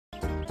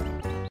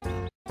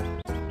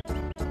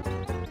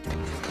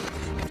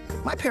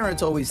My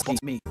parents always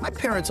told me. My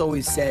parents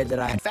always said that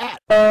I had fat.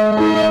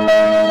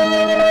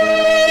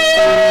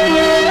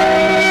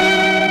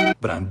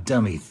 But I'm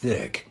dummy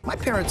thick. My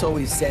parents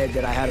always said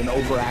that I had an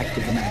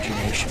overactive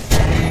imagination.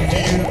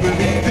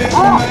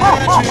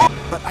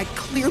 But I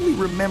clearly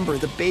remember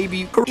the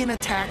baby in a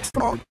tax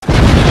car.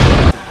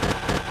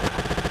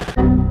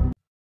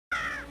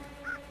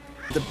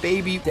 The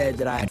baby said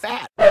that I had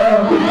fat.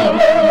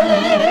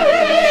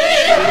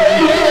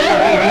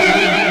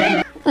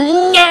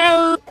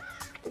 No!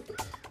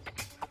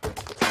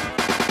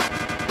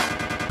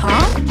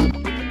 Huh?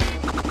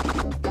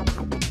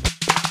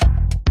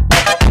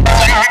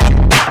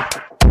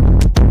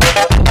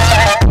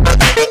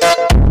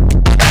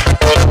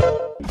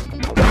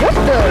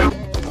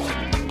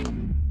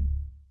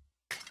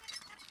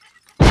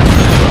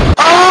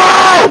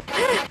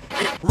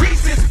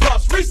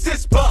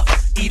 Reese's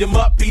Puffs. Eat 'em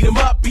up, beat 'em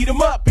up, beat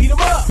 'em up, beat 'em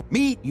up.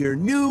 Meet your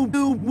new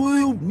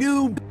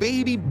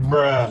baby.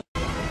 Bruh.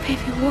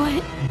 Baby,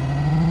 what?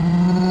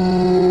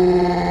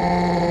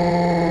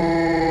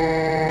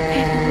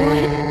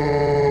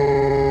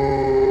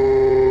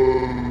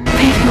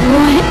 Baby,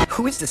 what?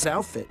 Who is this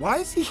outfit? Why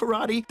is he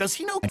karate? Does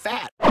he know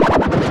fat? You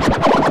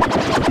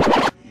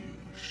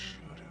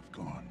should have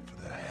gone for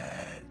the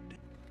head.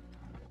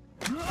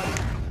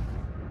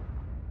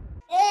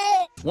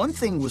 One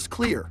thing was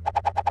clear.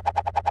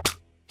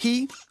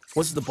 He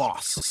was the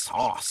boss.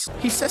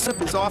 He sets up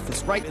his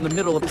office right in the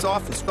middle of his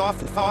office,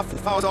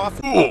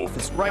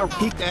 right.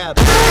 He dabbed.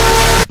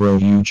 Bro,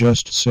 you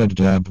just said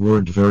dab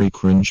word very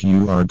cringe.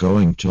 You are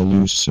going to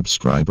lose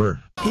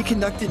subscriber. He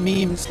conducted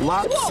memes,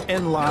 lots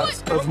and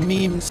lots of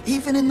memes,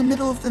 even in the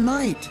middle of the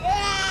night.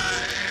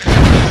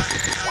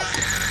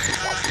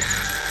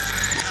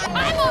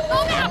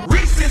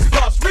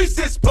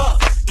 Reese's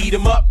Puffs. Eat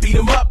 'em up.